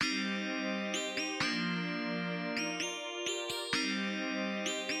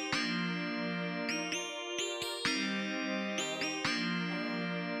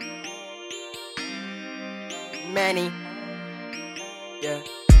Manny. Yeah.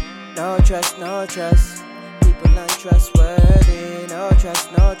 No trust, no trust. People untrustworthy. No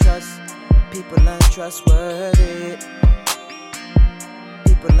trust, no trust. People untrustworthy.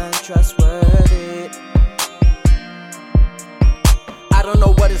 People untrustworthy. I don't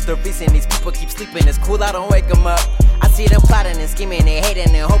know what is the reason these people keep sleeping. It's cool, I don't wake them up. I see them plotting and scheming, they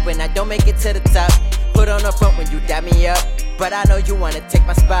hating and hoping I don't make it to the top. Put on the front when you dab me up, but I know you wanna take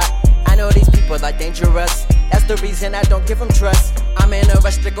my spot. I know these people are dangerous, that's the reason I don't give them trust. I'm in a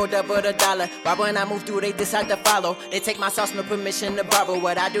rush to go double the dollar. Why when I move through they decide to follow? They take my sauce, no permission to borrow.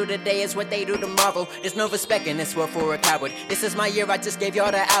 What I do today is what they do tomorrow. There's no respect in this world for a coward. This is my year, I just gave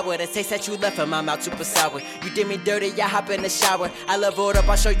y'all the hour. The taste that you left in my mouth super sour. You did me dirty, I hop in the shower. I leveled up,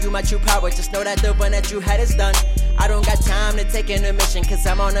 I'll show you my true power. Just know that the run that you had is done. I don't got time to take an admission, cause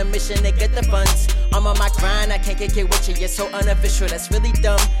I'm on a mission to get the funds. I'm on my grind, I can't get with you. You're so unofficial, that's really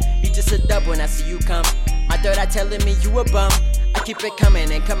dumb. You just a dub when I see you come. My third eye telling me you a bum. I keep it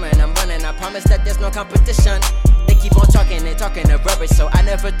coming and coming, I'm running. I promise that there's no competition. They keep on talking and talking of rubbish, so I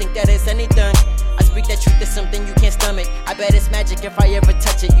never think that it's anything. I speak the truth, is something you can't stomach. I bet it's magic if I ever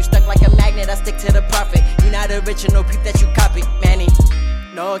touch it. You stuck like a magnet, I stick to the profit. You're not original, peep that you copy, Manny.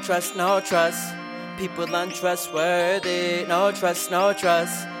 No trust, no trust. People untrustworthy. No trust, no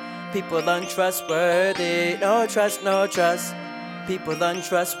trust. People untrustworthy. No trust, no trust. People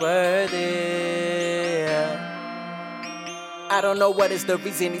untrustworthy. Yeah. I don't know what is the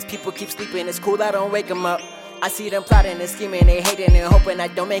reason these people keep sleeping. It's cool, I don't wake them up. I see them plotting and scheming, they hating and hoping I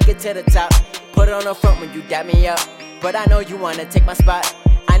don't make it to the top. Put on the front when you dab me up, but I know you wanna take my spot.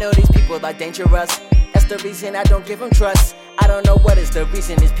 I know these people are dangerous, that's the reason I don't give them trust. I don't know what is the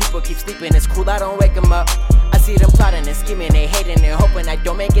reason these people keep sleeping. It's cool, I don't wake them up. I see them plotting and scheming, they hating and hoping I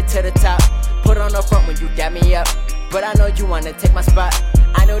don't make it to the top. Put on the front when you dab me up, but I know you wanna take my spot.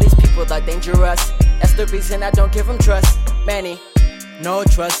 I know these people are dangerous, that's the reason I don't give them trust. Manny. No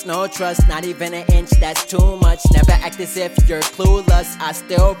trust, no trust, not even an inch, that's too much. Never act as if you're clueless, I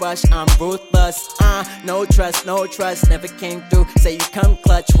still rush, I'm ruthless. No trust, no trust, never came through. Say you come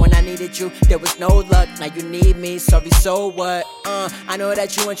clutch, when I needed you, there was no luck. Now you need me, sorry, so what? I know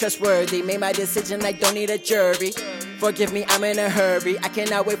that you untrustworthy, made my decision, I don't need a jury. Forgive me, I'm in a hurry, I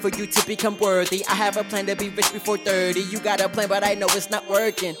cannot wait for you to become worthy. I have a plan to be rich before 30, you got a plan but I know it's not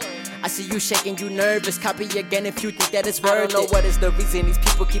working. I see you shaking, you nervous, copy again if you think that it's worth it. I don't know what is the reason these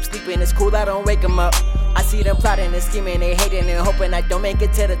people keep sleeping. It's cool, I don't wake them up. I see them plotting and scheming, they hating and hoping I don't make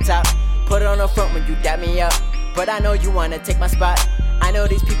it to the top. Put it on the front when you dab me up, but I know you wanna take my spot. I know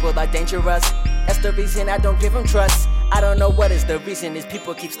these people are dangerous, that's the reason I don't give them trust. I don't know what is the reason these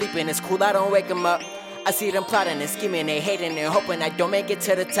people keep sleeping. It's cool, I don't wake them up. I see them plotting and scheming, they hating and hoping I don't make it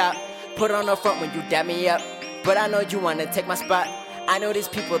to the top. Put it on the front when you dab me up, but I know you wanna take my spot. I know these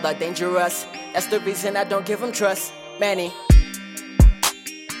people are dangerous, that's the reason I don't give them trust. Manny.